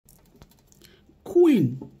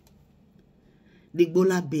Queen, the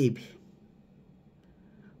Gbola babe.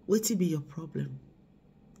 What be your problem?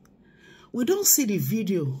 We don't see the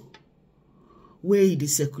video where you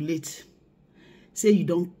circulate. Say you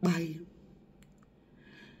don't buy.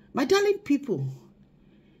 My darling people,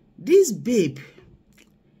 this babe,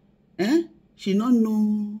 she don't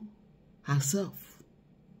know herself.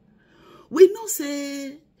 We know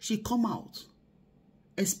say she come out,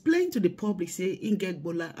 explain to the public, say in get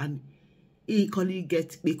Gbola and in equally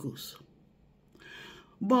get Bekos.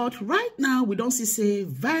 But right now, we don't see say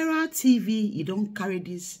viral TV, you don't carry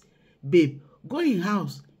this babe. Go in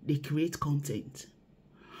house, they create content.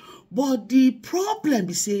 But the problem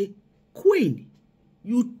is say, Queen,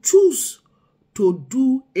 you choose to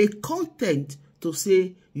do a content to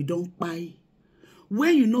say you don't buy.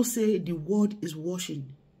 When you know say the world is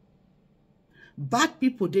washing. Bad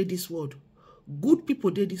people did this world. Good people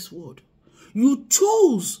did this world. You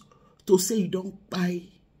chose to say you don't buy.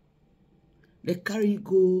 They carry you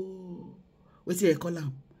go, what do you call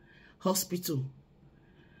them? Hospital.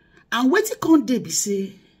 And what you can't they be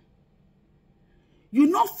say, you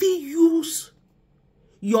not feel use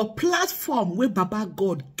your platform where Baba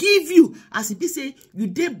God give you, as it be say, you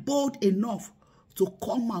did bold enough to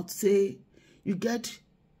come out, say, you get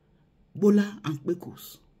Gbola and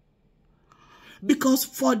Bekos. Because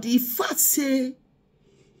for the fact say,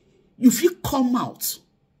 if you come out,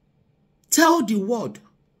 tell the world,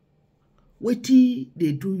 what they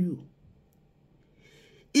do you.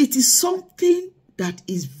 It is something that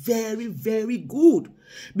is very, very good.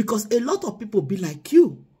 Because a lot of people be like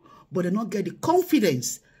you, but they not get the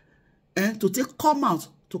confidence to come out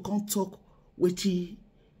to come talk what they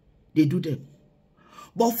do them.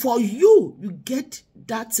 But for you, you get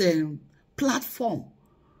that platform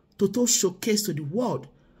to showcase to the world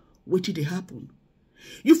what they happen.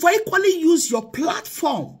 You for equally use your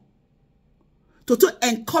platform to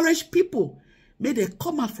encourage people. May they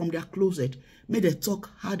come out from their closet. May they talk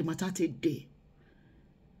how the matter take day.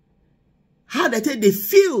 How they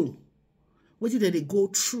feel. What did they go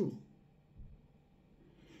through?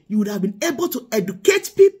 You would have been able to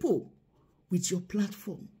educate people with your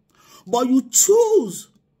platform. But you choose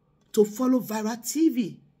to follow viral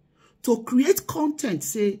TV, to create content,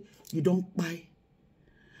 say you don't buy.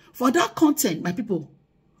 For that content, my people,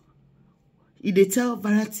 if they tell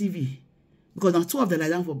viral TV, because now two of them lie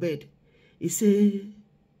down for bed, he say,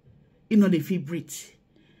 you know, they feel breathe.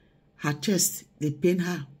 Her chest, they pain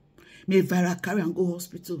her. May viral carry and go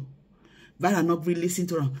hospital. Viral not really listen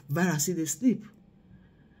to them. Viral see they sleep.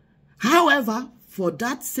 However, for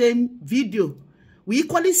that same video, we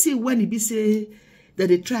equally see when it be say that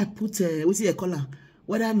they try put what's it call her,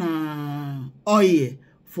 whether na oil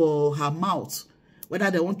for her mouth,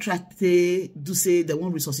 whether they won't try to do say they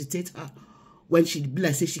won't resuscitate her when she be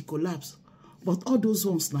like say she collapse. But all those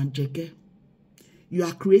ones na jeke. You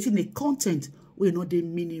are creating a content where not they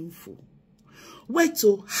meaningful. Wait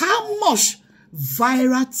till how much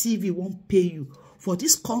viral TV won't pay you for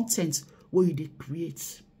this content where you did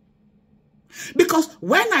create. Because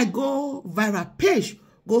when I go viral page,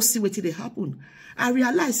 go see what they happen, I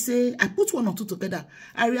realize, say, I put one or two together.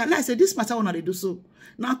 I realize, say, this matter when they do so.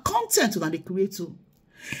 Now, content when they create too.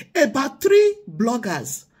 About 3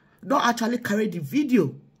 bloggers don't actually carry the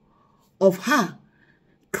video of her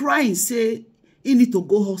crying, say, he need to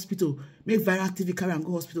go hospital. Make viral TV carry and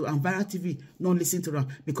go hospital. And viral TV not listen to her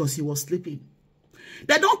because he was sleeping.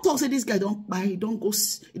 They don't talk, say, this guy don't buy, he don't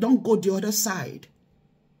go the other side.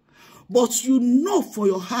 But you know for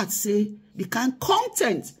your heart, say, the kind of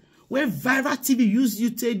content where viral TV use you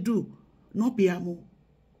to do, not be amo.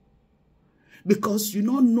 Because you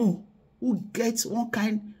don't know who gets one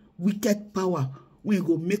kind wicked power when you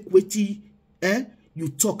go make witty, you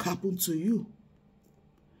talk happen to you.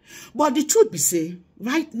 But the truth be say,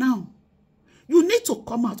 right now, you need to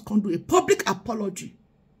come out and do a public apology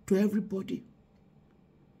to everybody.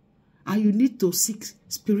 And you need to seek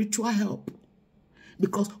spiritual help.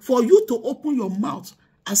 Because for you to open your mouth,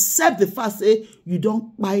 accept the fact, say, you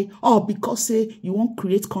don't buy, or because, say, you won't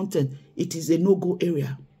create content, it is a no-go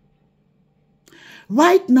area.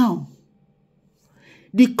 Right now,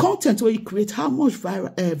 the content where you create, how much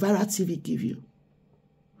viral TV give you?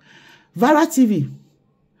 Viral TV,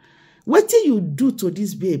 what do you do to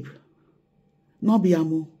this babe? Not be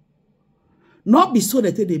amo. Not be so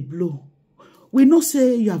that they blow. We know,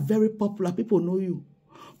 say, you are very popular, people know you.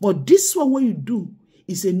 But this one, what you do,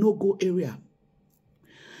 is a no-go area.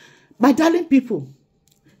 My darling people,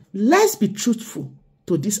 let's be truthful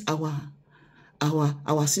to this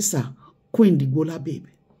our sister, Queen the Gbola babe.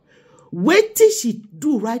 What did she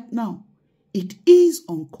do right now? It is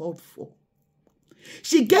uncalled for.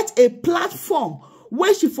 She gets a platform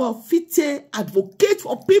where she for fit advocate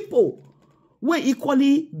for people where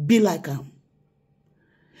equally be like her.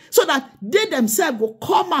 So that they themselves will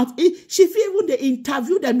come out. She feel even they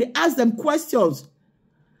interview them, they ask them questions.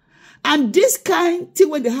 And this kind of thing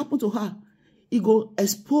when they happen to her, it go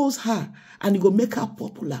expose her and it go make her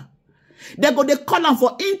popular. They call her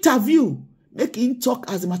for interview, make him talk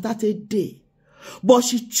as a matter of day. But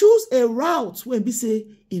she choose a route when we say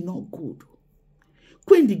it's not good.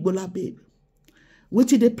 Queen Gbola, babe, what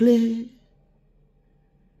did they play?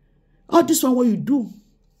 All this one what you do,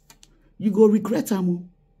 you go regret them.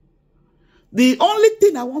 The only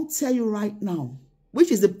thing I want to tell you right now,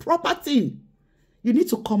 which is the proper thing, you need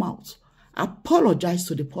to come out, apologize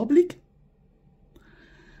to the public.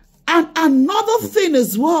 And another thing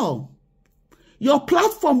as well, your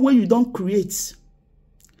platform where you don't create.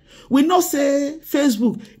 We know say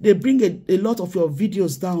Facebook, they bring a lot of your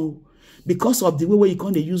videos down because of the way where you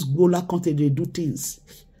can't use Gbola content, they do things.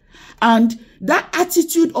 And that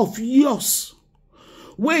attitude of yours,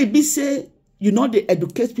 where it be say, you know, they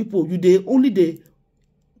educate people, they only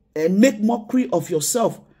make mockery of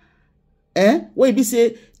yourself. Where it be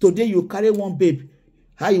say, today you carry one babe,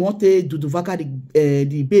 how you want to do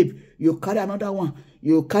the babe, you carry another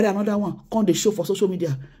one, come the show for social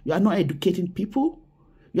media. You are not educating people.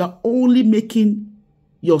 You are only making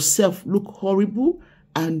yourself look horrible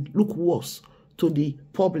and look worse to the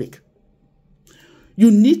public.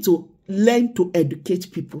 You need to learn to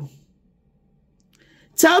educate people.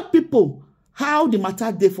 Tell people how the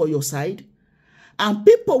matter dey for your side. And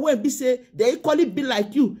people will be say, they equally be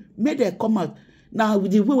like you. May they come out. Now,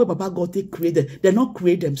 with the way where Baba God they created, they not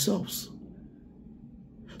create themselves.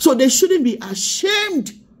 So they shouldn't be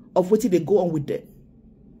ashamed of what they go on with them.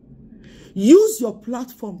 Use your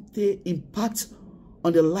platform to impact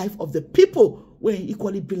on the life of the people where you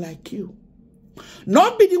equally be like you.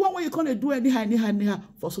 Not be the one where you're going to do anyhow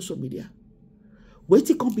for social media. Wait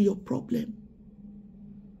till can be your problem.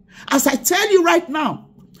 As I tell you right now,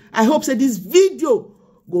 I hope that this video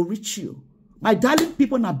will reach you. My darling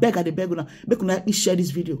people, now beg and they beg una, make una help me share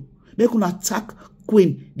this video. Make una attack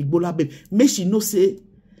Queen Gbola, babe. Make she know say,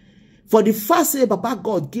 for the first say, Baba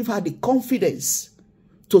God give her the confidence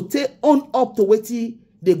to take on up to what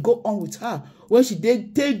they go on with her. When she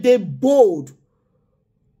they bold,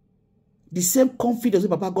 the same confidence that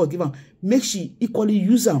Baba God give her, make she equally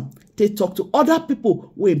use them to talk to other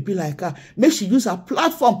people who will be like her. Make she use her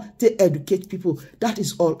platform to educate people. That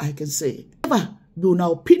is all I can say. Never be una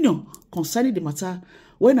opinion concerning the matter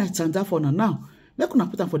when I stand up for now. Make una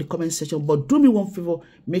put them for the comment section. But do me one favor,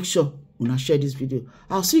 make sure una share this video.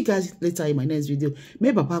 I'll see you guys later in my next video.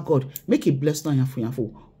 May Baba God make it blessed on your.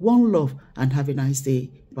 One love and have a nice day.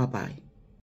 Bye bye.